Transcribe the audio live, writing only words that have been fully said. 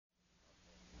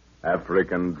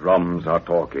African drums are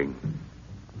talking.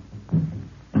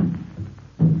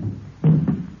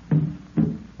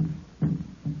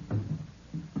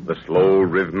 The slow,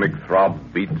 rhythmic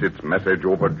throb beats its message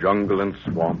over jungle and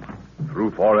swamp,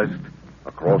 through forest,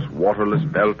 across waterless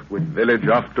belt, with village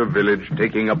after village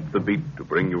taking up the beat to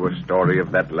bring you a story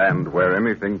of that land where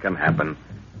anything can happen.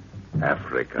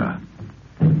 Africa.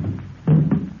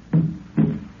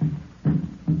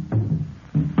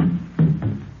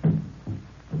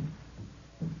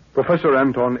 Professor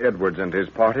Anton Edwards and his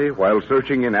party, while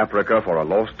searching in Africa for a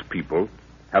lost people,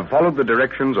 have followed the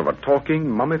directions of a talking,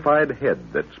 mummified head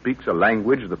that speaks a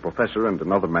language the professor and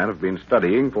another man have been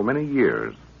studying for many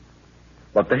years.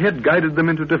 But the head guided them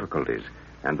into difficulties,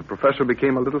 and the professor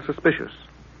became a little suspicious.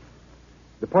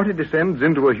 The party descends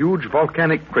into a huge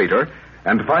volcanic crater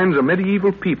and finds a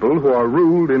medieval people who are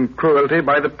ruled in cruelty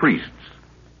by the priests.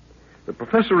 The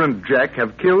professor and Jack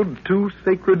have killed 2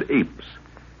 sacred apes,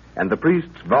 and the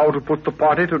priests vow to put the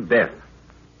party to death.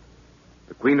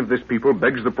 The queen of this people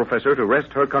begs the professor to wrest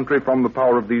her country from the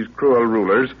power of these cruel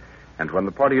rulers, and when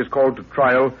the party is called to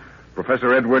trial,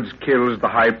 Professor Edwards kills the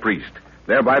high priest,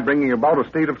 thereby bringing about a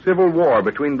state of civil war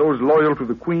between those loyal to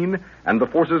the queen and the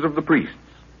forces of the priests.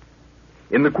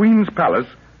 In the queen's palace,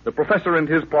 the professor and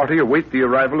his party await the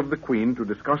arrival of the queen to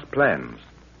discuss plans.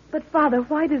 But, Father,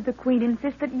 why does the Queen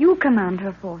insist that you command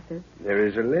her forces? There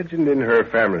is a legend in her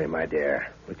family, my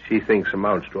dear, which she thinks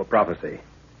amounts to a prophecy.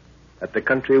 That the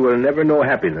country will never know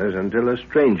happiness until a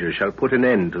stranger shall put an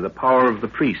end to the power of the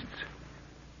priests.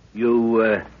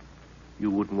 You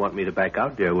wouldn't want me to back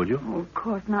out, dear, would you? Oh, of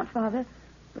course not, Father.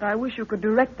 But I wish you could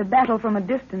direct the battle from a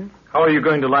distance. How are you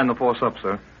going to line the force up,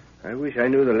 sir? I wish I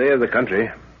knew the lay of the country.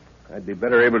 I'd be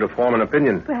better able to form an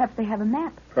opinion. Perhaps they have a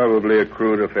map. Probably a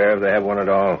crude affair if they have one at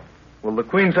all. Well, the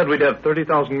Queen said we'd have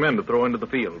 30,000 men to throw into the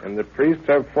field. And the priests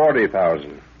have 40,000.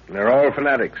 And they're all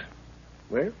fanatics.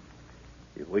 Well,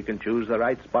 if we can choose the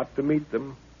right spot to meet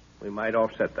them, we might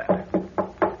offset that.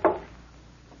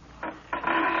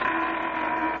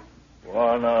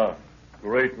 Juana,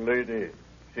 great lady,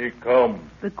 she come.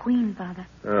 The Queen, Father.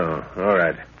 Oh, all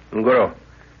right. Nguru,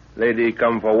 lady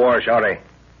come for war, shouty.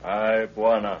 Aye,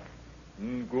 Buana.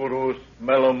 Guru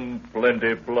smell 'em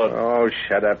plenty blood. Oh,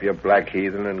 shut up, you black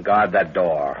heathen, and guard that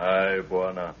door. Aye,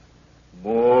 Buana.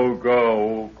 Moga,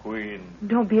 O Queen.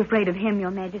 Don't be afraid of him, Your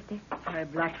Majesty. My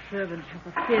black servant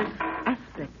has a fierce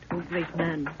aspect, O great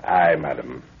man. Aye,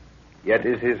 madam. Yet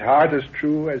is his heart as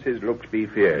true as his looks be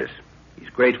fierce. He's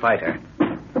a great fighter.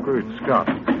 Great Scott.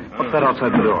 What's that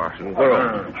outside the door?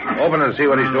 Nguru, open and see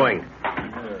what he's doing.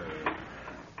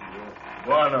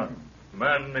 Buana,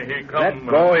 man, he come.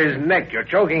 Let go his neck. You're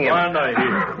choking him.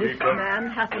 Buana, he This come. man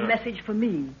hath a message for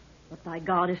me, but thy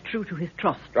God is true to his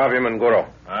trust. Drop him, Nguru.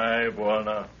 Aye,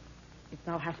 Buana. If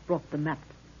thou hast brought the map,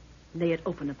 lay it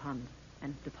open upon us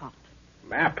and depart.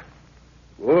 Map.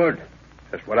 Good.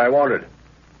 That's what I wanted.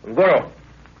 Nguru,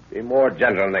 be more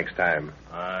gentle next time.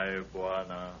 Aye,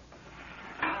 Buana.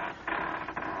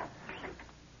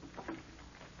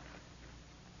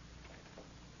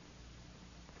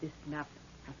 This map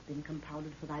hath been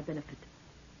compounded for thy benefit.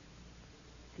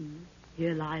 See,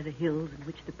 here lie the hills in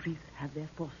which the priests have their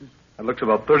forces. It looks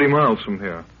about 30 miles from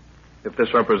here. If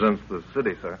this represents the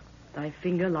city, sir. Thy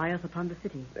finger lieth upon the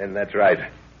city. Then that's right.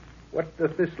 What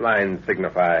does this line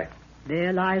signify?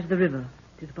 There lies the river.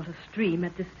 'Tis but a stream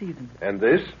at this season. And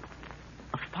this?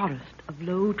 A forest of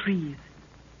low trees.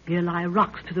 Here lie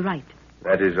rocks to the right.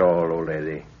 That is all, old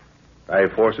lady. Thy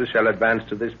forces shall advance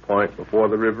to this point before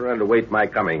the river and await my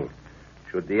coming.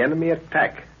 Should the enemy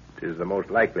attack, 'tis the most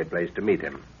likely place to meet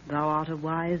him. Thou art a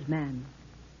wise man.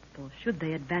 For should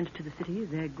they advance to the city,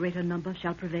 their greater number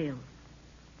shall prevail.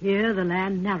 Here the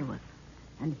land narroweth,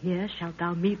 and here shalt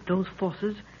thou meet those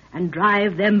forces and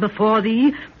drive them before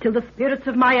thee till the spirits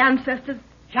of my ancestors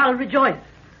shall rejoice.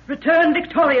 Return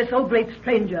victorious, O great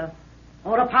stranger,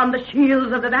 or upon the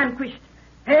shields of the vanquished,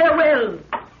 farewell.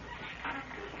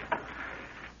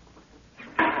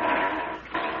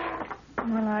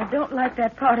 Well, I don't like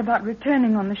that part about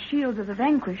returning on the shields of the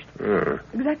vanquished.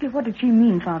 Exactly what did she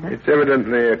mean, Father? It's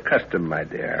evidently a custom, my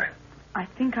dear. I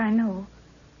think I know.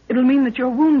 It'll mean that you're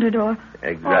wounded or...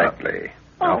 Exactly.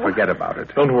 Now forget about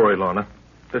it. Don't worry, Lorna.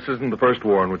 This isn't the first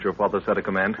war in which your father set a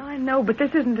command. I know, but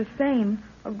this isn't the same.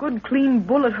 A good, clean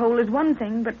bullet hole is one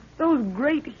thing, but those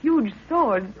great, huge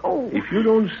swords, oh... If you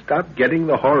don't stop getting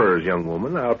the horrors, young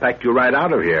woman, I'll pack you right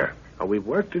out of here. Now, we've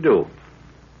work to do.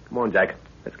 Come on, Jack.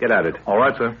 Let's get at it. All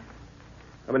right, sir.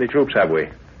 How many troops have we?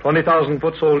 20,000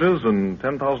 foot soldiers and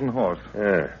 10,000 horse.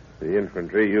 Yeah. The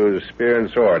infantry use spear and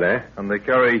sword, eh? And they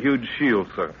carry huge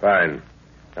shields, sir. Fine.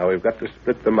 Now, we've got to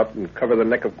split them up and cover the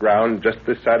neck of ground just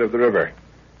this side of the river.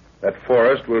 That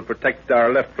forest will protect our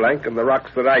left flank and the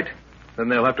rocks the right. Then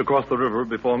they'll have to cross the river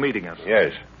before meeting us.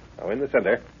 Yes. Now, in the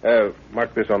center,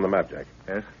 mark this on the map, Jack.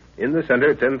 Yes? In the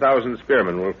center, 10,000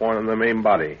 spearmen will form the main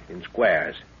body in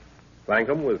squares. Flank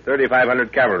them with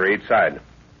 3,500 cavalry each side.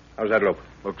 How's that look?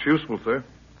 Looks useful, sir.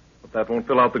 But that won't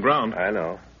fill out the ground. I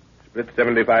know. Split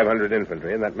 7,500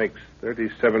 infantry, and that makes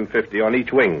 3,750 on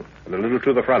each wing, and a little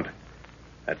to the front.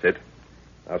 That's it.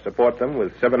 I'll support them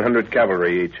with 700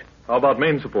 cavalry each. How about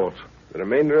main supports? The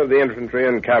remainder of the infantry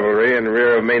and cavalry in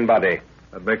rear of main body.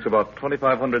 That makes about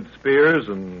 2,500 spears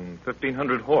and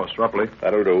 1,500 horse, roughly.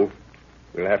 That'll do.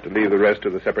 We'll have to leave the rest to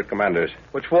the separate commanders.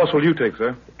 Which force will you take,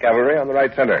 sir? Cavalry on the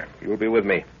right center. You'll be with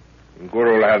me. And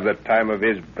Guru will have the time of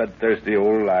his bloodthirsty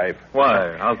old life.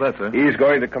 Why? How's that, sir? He's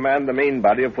going to command the main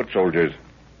body of foot soldiers.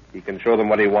 He can show them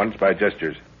what he wants by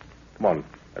gestures. Come on,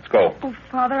 let's go. Oh,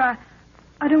 Father,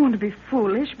 I don't want to be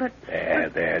foolish, but...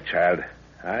 There, child.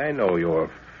 I know your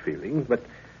feelings, but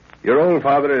your old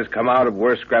father has come out of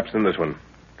worse scraps than this one.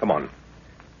 Come on.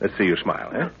 Let's see you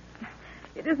smile, eh?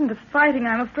 It isn't the fighting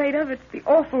I'm afraid of. It's the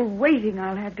awful waiting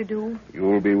I'll have to do.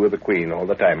 You'll be with the Queen all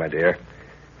the time, my dear.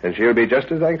 And she'll be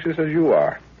just as anxious as you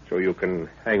are, so you can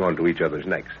hang on to each other's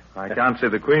necks. I can't see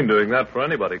the Queen doing that for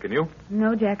anybody, can you?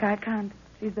 No, Jack, I can't.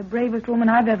 She's the bravest woman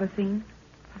I've ever seen.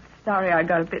 I'm sorry I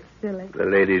got a bit silly. The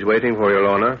lady's waiting for you,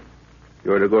 Lorna.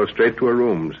 You're to go straight to her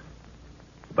rooms.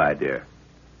 Goodbye, dear.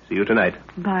 See you tonight.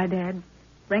 Bye, Dad.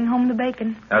 Bring home the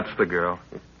bacon. That's the girl.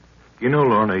 You know,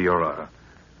 Lorna, you're...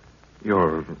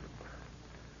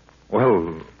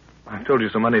 Well, I've told you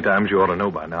so many times you ought to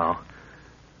know by now.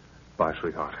 Bye,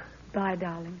 sweetheart. Bye,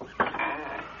 darling.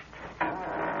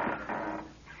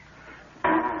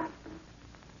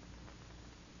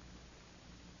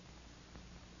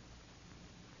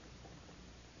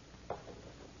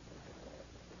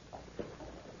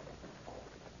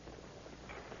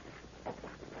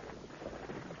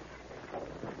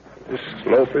 This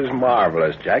slope is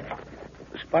marvelous, Jack.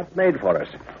 The spot made for us.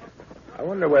 I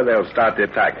wonder where they'll start the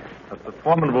attack. That's a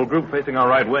formidable group facing our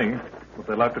right wing. But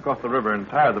they'll have to cross the river and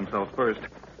tire themselves first.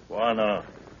 Wana,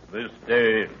 this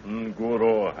day,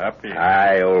 Nguru happy.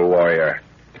 Aye, old warrior.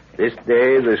 This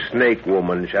day the snake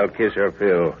woman shall kiss her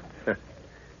fill.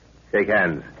 Shake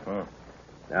hands. Huh.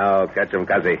 Now catch him,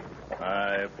 Kazi.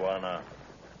 Aye, Wana.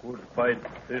 Good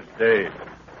fight this day.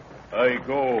 I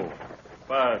go.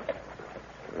 Fast.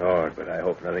 Lord, but I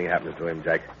hope nothing happens to him,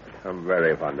 Jack. I'm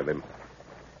very fond of him.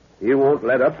 He won't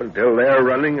let up until they're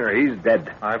running or he's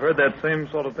dead. I've heard that same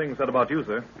sort of thing said about you,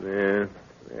 sir. Yeah.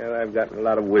 Well, I've gotten a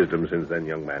lot of wisdom since then,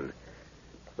 young man.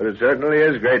 But it certainly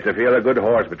is great to feel a good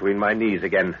horse between my knees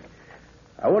again.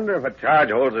 I wonder if a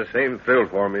charge holds the same thrill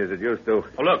for me as it used to.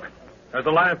 Oh, look. There's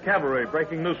a line of cavalry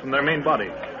breaking loose from their main body.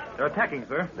 They're attacking,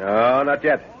 sir. No, not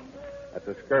yet. That's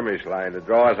a skirmish line to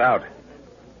draw us out.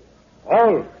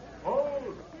 Hold!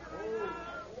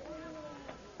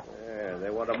 Yeah, they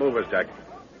want to move us, Jack.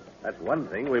 That's one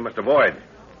thing we must avoid.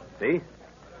 See?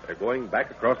 They're going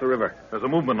back across the river. There's a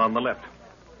movement on the left.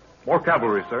 More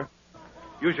cavalry, sir.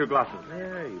 Use your glasses.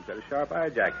 Yeah, you've got a sharp eye,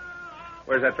 Jack.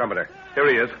 Where's that trumpeter? Here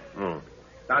he is.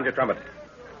 Sound your trumpet.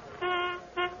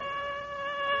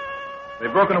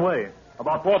 They've broken away.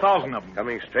 About 4,000 of them.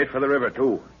 Coming straight for the river,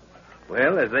 too.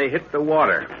 Well, as they hit the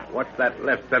water, what's that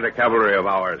left center cavalry of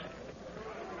ours?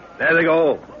 There they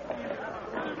go.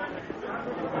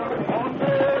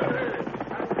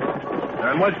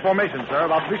 They're in wedge formation, sir,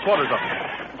 about three-quarters of them.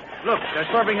 Look, they're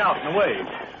swerving out and away.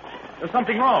 There's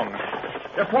something wrong.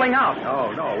 They're pulling out.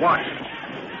 No, watch.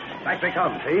 Back they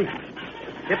come, see?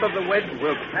 The tip of the wedge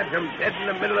will catch them dead in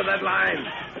the middle of that line.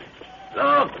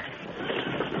 Look!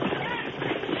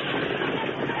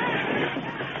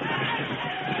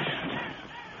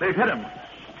 They've hit him.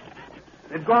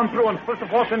 They've gone through and split the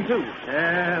force in two.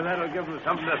 Yeah, that'll give them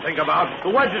something to think about. The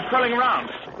wedge is curling around.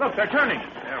 Look, they're turning.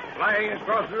 They're flying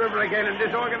across the river again in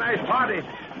disorganized parties.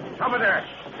 Trumpeter,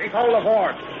 take hold of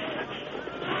horse.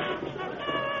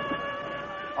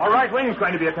 Our right wing's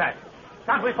going to be attacked.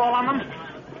 Can't we fall on them?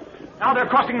 Now they're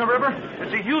crossing the river.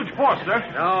 It's a huge force, sir.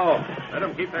 No, let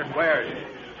them keep their squares.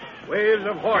 Waves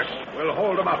of horse will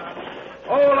hold them up.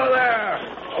 Hold her there!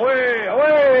 Away,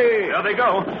 away! There they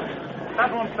go.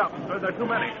 That won't stop them, sir. There are too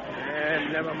many.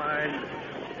 Never mind.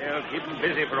 They'll keep them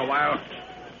busy for a while.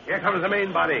 Here comes the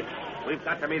main body. We've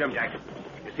got to meet them, Jack.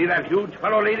 You see that huge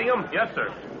fellow leading them? Yes,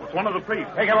 sir. It's one of the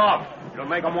priests. Take him off. You'll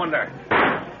make them wonder.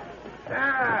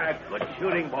 Good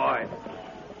shooting, boy.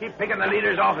 Keep picking the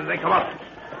leaders off as they come up.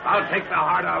 I'll take the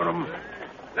heart out of them.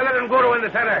 Look at them go to in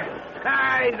the center.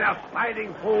 He's a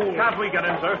fighting fool. Can't we get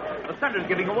in, sir? The center's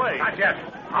giving away. Not yet.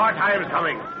 Our time's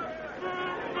coming.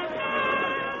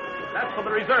 That's for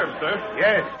the reserves, sir.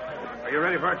 Yes. For Are you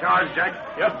ready for a charge, Jack?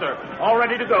 Yes, sir. All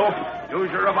ready to go.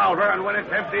 Use your revolver, and when it's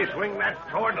empty, swing that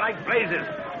sword like blazes.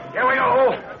 Here we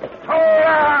go.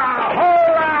 Hola!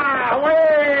 Hola!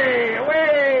 Away!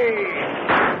 Away!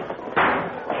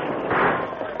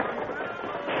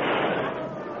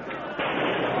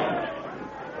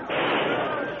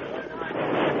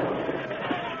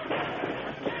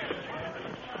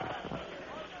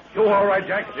 You all right,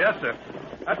 Jack? Yes, sir.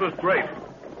 That was great.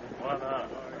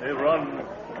 They run.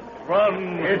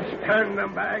 Run. It's turned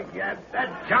them back yet.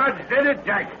 That charge did it,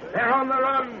 Jack. They're on the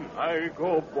run. I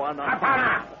go, Buana.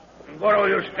 Hapana! Goro,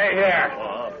 you stay here.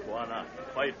 Buana.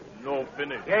 Fight no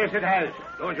finish. Yes, it has.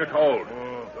 Do as you're told.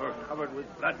 You're covered with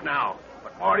blood now.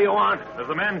 What more do you want? There's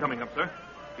a man coming up, sir.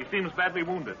 He seems badly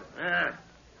wounded.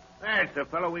 That's the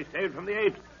fellow we saved from the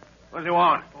apes. What does he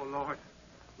want? Oh, Lord.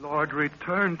 Lord,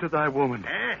 return to thy woman.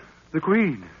 Eh? The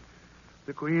queen.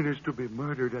 The queen is to be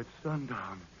murdered at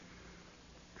sundown.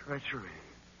 Treachery.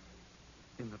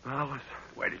 In the palace.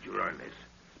 Where did you learn this?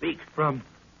 Speak. From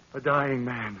a dying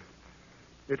man.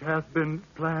 It hath been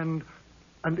planned,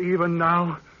 and even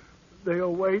now they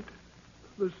await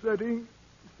the setting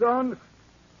sun.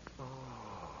 Oh.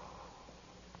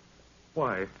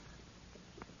 Why?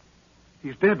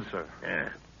 He's dead, sir. Yeah.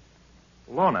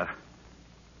 Lorna,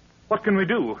 what can we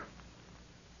do?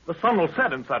 The sun will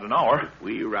set inside an hour. If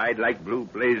we ride like blue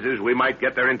blazes, we might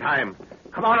get there in time.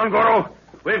 Come on, Goro.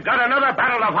 We've got another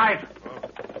battle to fight.